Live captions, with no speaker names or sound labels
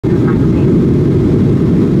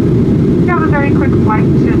direct flight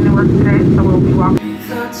to Newark today, so we'll be walking.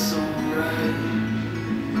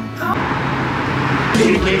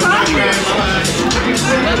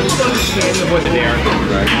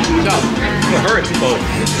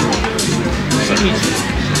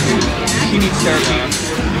 She needs therapy.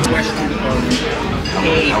 Question of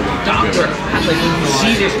a doctor, like when you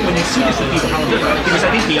see this with people, how different? Because I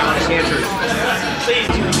think the honest answer is.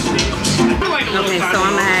 Okay, so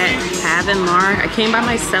I'm at Hav Mar. I came by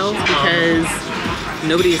myself because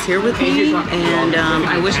nobody is here with me, and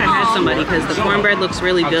I wish I had somebody because the cornbread looks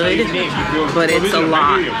really good, but it's a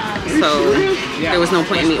lot. So there was no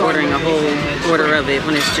point in me ordering a whole order of it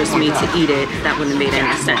when it's just me to eat it. That wouldn't have made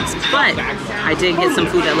any sense. But I did get some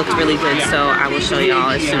food that looked really good, so I will show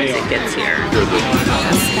y'all as soon as it gets here. The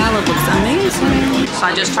scallop looks amazing. So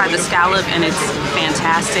I just tried the scallop and it's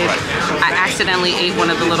fantastic. I accidentally ate one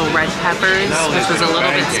of the little red peppers, which was a little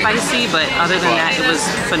bit spicy, but other than that, it was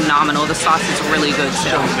phenomenal. The sauce is really good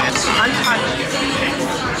too.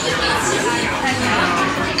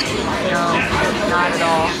 No, not at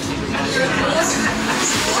all.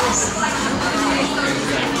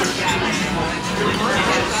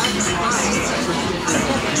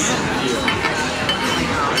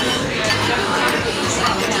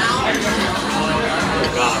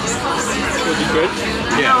 Was it good?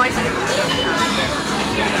 Yeah. No, it's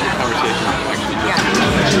Conversation actually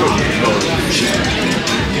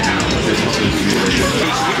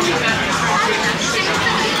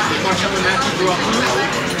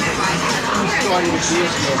Started with this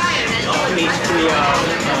basically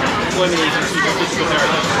employment agency for physical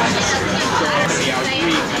therapy. So I was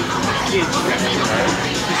 3 kids.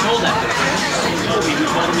 He told that. He told me the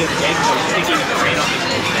other day because I was thinking of the train on this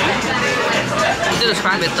whole thing. To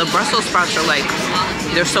describe it, the Brussels sprouts are like,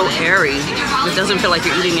 they're so airy. It doesn't feel like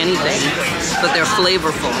you're eating anything, but they're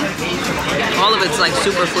flavorful. All of it's like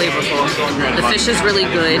super flavorful. The fish is really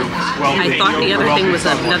good. I thought the other thing was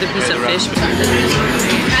another piece of fish.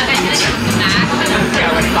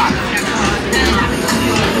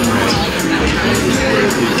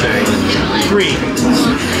 Three.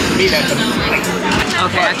 To me, that's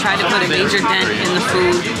Okay, I tried to put a major dent in the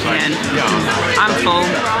food, and I'm full,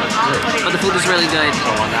 but the food is really good.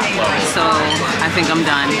 So I think I'm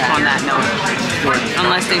done on that note.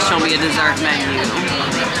 Unless they show me a dessert menu,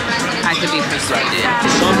 I could be persuaded.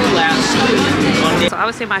 So I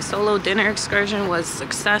would say my solo dinner excursion was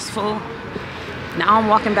successful. Now I'm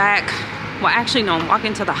walking back. Well, actually, no, I'm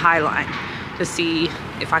walking to the High Line to see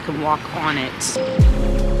if I can walk on it.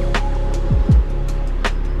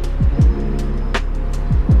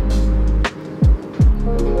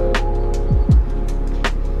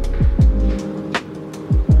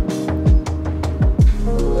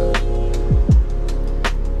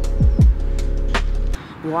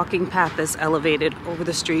 Walking path that's elevated over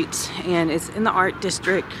the streets, and it's in the art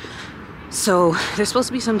district, so there's supposed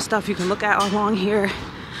to be some stuff you can look at along here.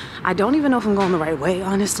 I don't even know if I'm going the right way,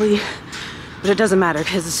 honestly, but it doesn't matter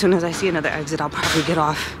because as soon as I see another exit, I'll probably get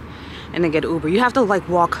off and then get Uber. You have to like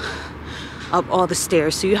walk up all the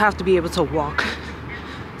stairs, so you have to be able to walk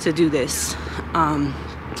to do this,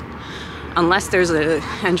 unless there's an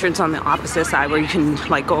entrance on the opposite side where you can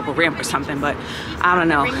like go up a ramp or something, but I don't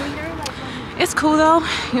know. It's cool though,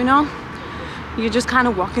 you know? You're just kind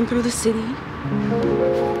of walking through the city.